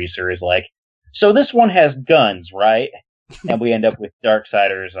producer is like, so this one has guns, right? And we end up with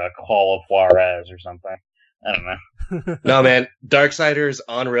Darksiders Call of Juarez or something. I don't know. No, man. Darksiders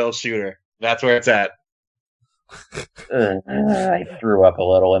on-rail shooter. That's where it's at. I threw up a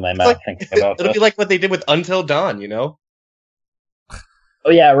little in my mouth thinking about It'll be like what they did with Until Dawn, Oh,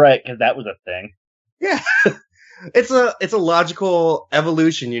 yeah, right, because that was a thing. Yeah. It's a logical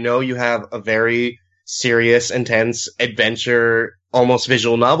evolution, You have a very serious, intense adventure, almost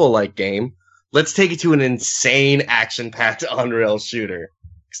visual novel-like game. Let's take it to an insane action-packed on-rail shooter.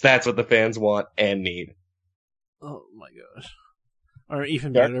 Because that's what the fans want and need. Oh my gosh. Or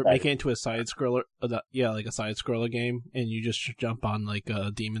even better, make it into a side-scroller, like a side-scroller game, and you just jump on like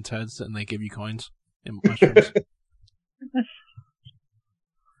demon's heads and they give you coins and mushrooms.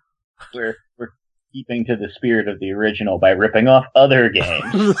 We're keeping to the spirit of the original by ripping off other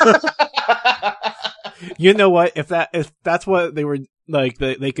games. You know what? If that's what they were like,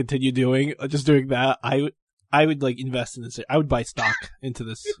 they continue doing, just doing that, I would like invest in this. I would buy stock into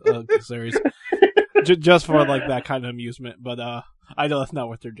this series just for like that kind of amusement. But I know that's not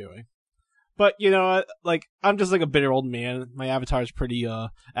what they're doing. But like I'm just like a bitter old man. My avatar is pretty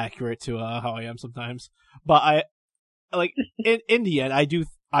accurate to how I am sometimes. But I like in the end, I do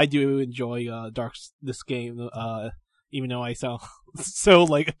enjoy this game, even though I sound so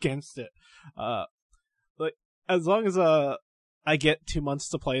like against it. Like as long as I get 2 months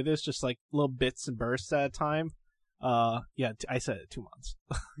to play this, just like little bits and bursts at a time. Yeah, I said it, 2 months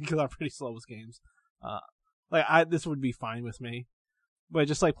because I'm pretty slow with games. This would be fine with me. But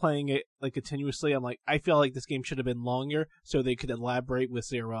just like playing it like continuously, I'm like, I feel like this game should have been longer so they could elaborate with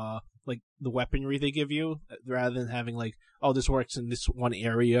their like the weaponry they give you, rather than having like, oh, this works in this one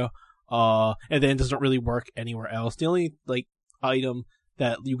area, and then it doesn't really work anywhere else. The only like item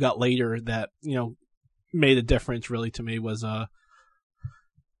that you got later that made a difference really to me was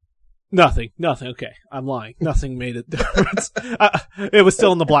nothing. Okay, I'm lying. Nothing made a difference. It was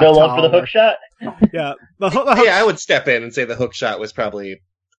still in the black tower. Up for the hook shot. Yeah, yeah, I would step in and say the hook shot was probably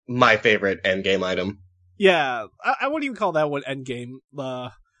my favorite endgame item. Yeah, I wouldn't even call that one endgame.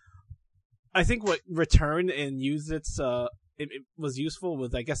 I think what returned and used it was useful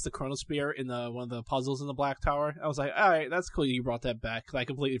with, I guess, the Chronosphere in one of the puzzles in the Black Tower. I was like, all right, that's cool you brought that back, because I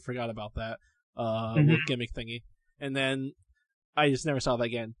completely forgot about that little gimmick thingy. And then I just never saw that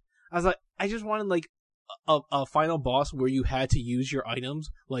again. I was like, I just wanted like a final boss where you had to use your items.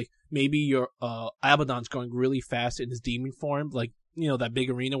 Like maybe your Abaddon's going really fast in his demon form, like that big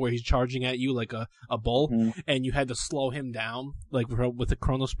arena where he's charging at you like a bull, and you had to slow him down like with the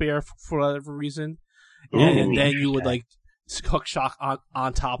Chronosphere for whatever reason. And then you would like hook shot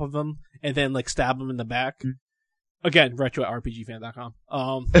on top of him and then like stab him in the back. Again, retro at rpgfan.com.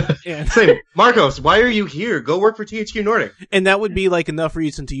 And Same. Marcos, why are you here? Go work for THQ Nordic. And that would be like enough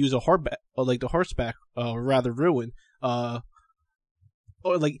reason to use a horseback, or rather Ruin, or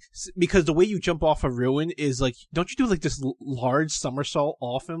like, because the way you jump off a Ruin is like, don't you do like this large somersault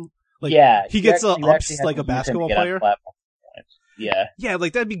off him? Like, yeah, he gets ups like a basketball player. Yeah. Yeah,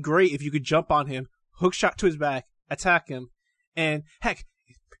 like that'd be great if you could jump on him, hook shot to his back, attack him, and heck,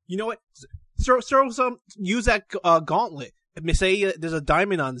 you know what? Use that gauntlet. Say there's a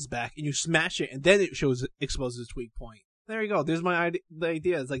diamond on his back, and you smash it, and then it exposes its weak point. There you go. There's the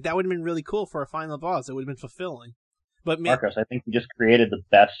idea. It's like that would have been really cool for a final boss. It would have been fulfilling. But Marcos, I think you just created the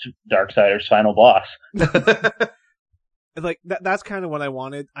best Darksiders final boss. Like that's kind of what I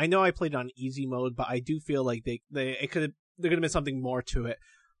wanted. I know I played on easy mode, but I do feel like there could have been something more to it.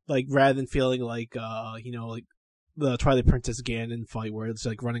 Like rather than feeling like like the Twilight Princess Ganon fight where it's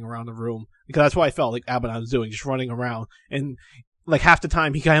like running around the room, because that's what I felt like Abaddon was doing, just running around, and like half the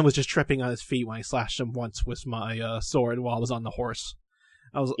time he kind of was just tripping on his feet when I slashed him once with my sword while I was on the horse.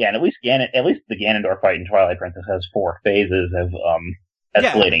 And at least the Ganondorf fight in Twilight Princess has 4 phases of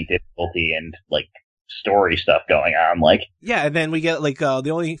escalating difficulty and like story stuff going on. Like and then we get like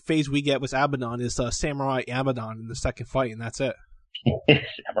the only phase we get with Abaddon is Samurai Abaddon in the second fight, and that's it.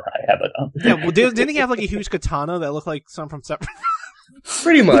 Samurai Abaddon. Yeah, well, didn't he have like a huge katana that looked like some from Separate?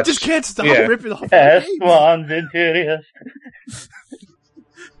 Pretty much. We just can't stop ripping off. Swans Interiors.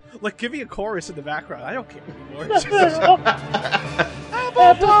 Like, give me a chorus in the background. I don't care anymore.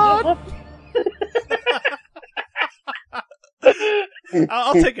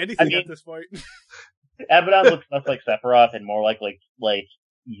 I'll take anything at this point. Abaddon looks less like Sephiroth and more like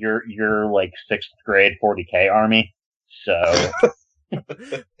your like 6th grade 40k army. So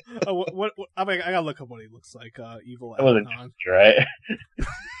what I gotta look up what he looks like. Evil Abaddon. That wasn't right.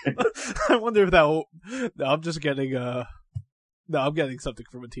 I wonder if that. No, I'm just getting No, I'm getting something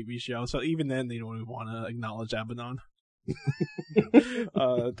from a TV show. So even then, they don't even want to acknowledge Abaddon.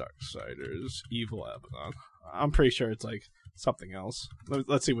 Darksiders, Evil Abaddon. I'm pretty sure it's like something else.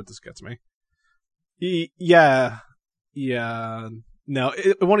 Let's see what this gets me. Yeah. No,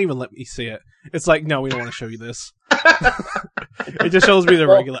 it won't even let me see it. It's like, no, we don't want to show you this. It just shows me the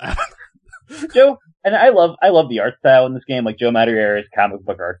regular Abaddon. Joe, and I love the art style in this game. Like Joe Madurei's comic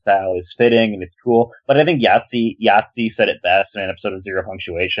book art style is fitting and it's cool. But I think Yahtzee said it best in an episode of Zero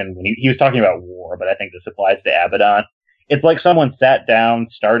Punctuation when he was talking about war. But I think this applies to Abaddon. It's like someone sat down,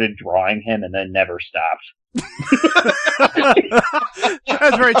 started drawing him, and then never stopped.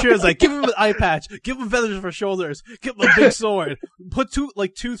 That's very true. It's like, give him an eye patch, give him feathers for shoulders, give him a big sword, put two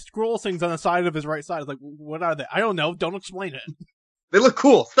scroll things on the side of his right side. It's like, what are they? I don't know. Don't explain it. They look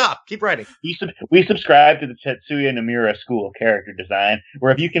cool. Stop. Keep writing. We subscribe to the Tetsuya Nomura School of Character Design,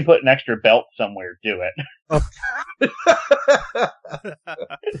 where if you can put an extra belt somewhere, do it.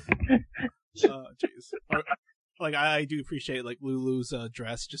 Jeez. Like, I do appreciate, like, Lulu's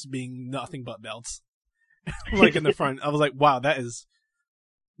dress just being nothing but belts. Like, in the front. I was like, wow, that is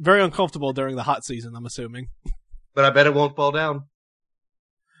very uncomfortable during the hot season, I'm assuming. But I bet it won't fall down.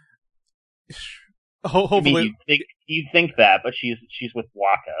 Hopefully. You'd think that, but she's with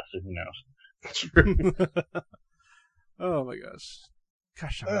Waka, so who knows? Oh my gosh.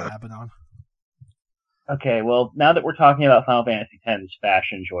 Gosh, I'm Abaddon. Okay, well, now that we're talking about Final Fantasy X's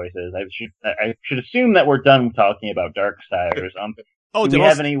fashion choices, I should assume that we're done talking about Darksiders. Do we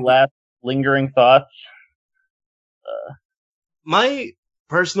have any last lingering thoughts? My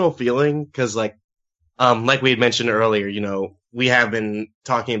personal feeling, because like we had mentioned earlier, you know, we have been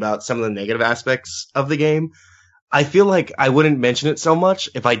talking about some of the negative aspects of the game. I feel like I wouldn't mention it so much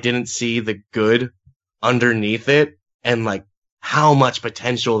if I didn't see the good underneath it and like how much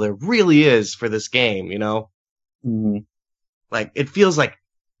potential there really is for this game, you know? Mm-hmm. Like, it feels like,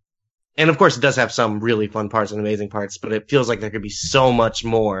 and of course it does have some really fun parts and amazing parts, but it feels like there could be so much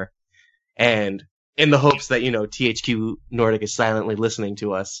more. And in the hopes that, you know, THQ Nordic is silently listening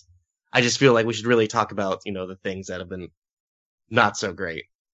to us, I just feel like we should really talk about, you know, the things that have been not so great.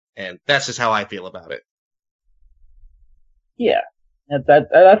 And that's just how I feel about it. Yeah.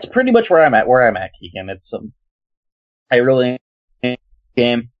 That's pretty much where I'm at, Keegan. It's, I really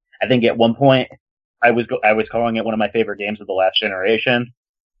game. I think at one point I was calling it one of my favorite games of the last generation.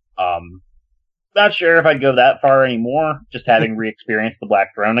 Not sure if I'd go that far anymore, just having re-experienced the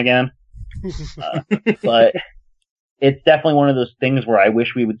Black Throne again. But it's definitely one of those things where I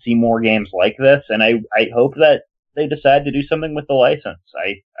wish we would see more games like this, and I hope that they decide to do something with the license.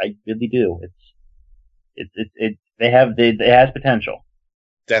 I really do. It has potential.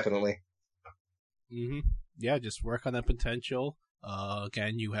 Definitely. Mm-hmm. Yeah, just work on that potential.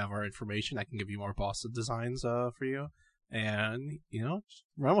 Again, you have our information. I can give you more boss designs for you, and you know, just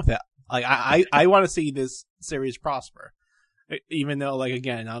run with it. Like I want to see this series prosper. Even though, like,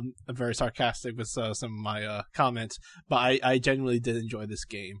 again, I'm very sarcastic with some of my comments, but I genuinely did enjoy this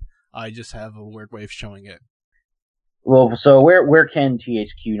game. I just have a weird way of showing it. Well, so where can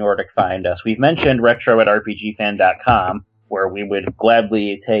THQ Nordic find us? We've mentioned retro@rpgfan.com, where we would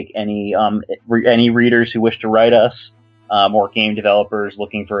gladly take any readers who wish to write us, or game developers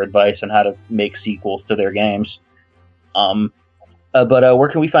looking for advice on how to make sequels to their games. But where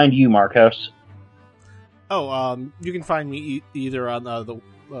can we find you, Marcos? Oh, you can find me either on the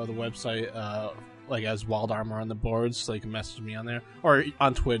website like as Wild Armor on the boards, so you can message me on there or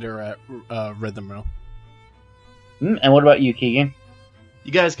on Twitter at Rhythmro. And what about you, Keegan?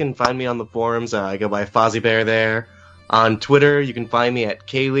 You guys can find me on the forums. I go by Fozzie Bear there. On Twitter, you can find me at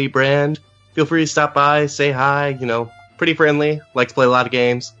Kaylee Brand. Feel free to stop by, say hi. Pretty friendly. Like to play a lot of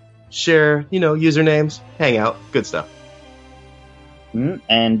games. Share, usernames. Hang out. Good stuff.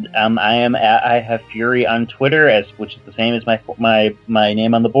 And I have Fury on Twitter, which is the same as my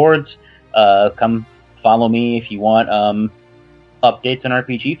name on the boards. Come follow me if you want updates on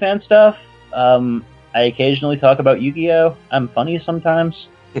RPG fan stuff. I occasionally talk about Yu-Gi-Oh! I'm funny sometimes.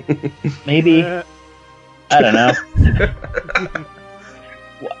 Maybe. I don't know.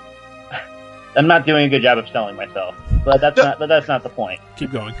 I'm not doing a good job of selling myself, but that's not the point.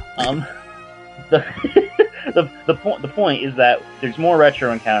 Keep going. The point is that there's more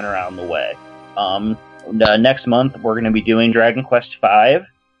Retro Encounter on the way. Next month we're going to be doing Dragon Quest V.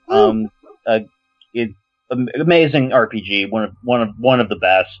 It's amazing RPG, one of the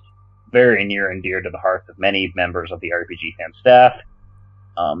best, very near and dear to the hearts of many members of the RPG fan staff.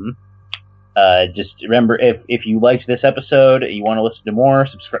 Just remember, if you liked this episode, you want to listen to more,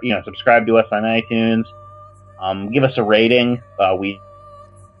 subscribe to us on iTunes. Give us a rating. We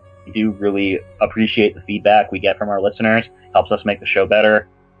do really appreciate the feedback we get from our listeners. Helps us make the show better.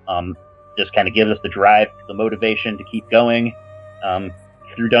 Just kind of gives us the drive, the motivation to keep going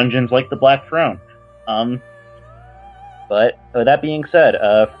through dungeons like the Black Throne. But with that being said,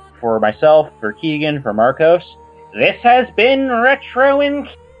 for myself, for Keegan, for Marcos, this has been Retro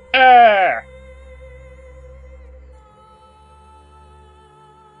Encounter!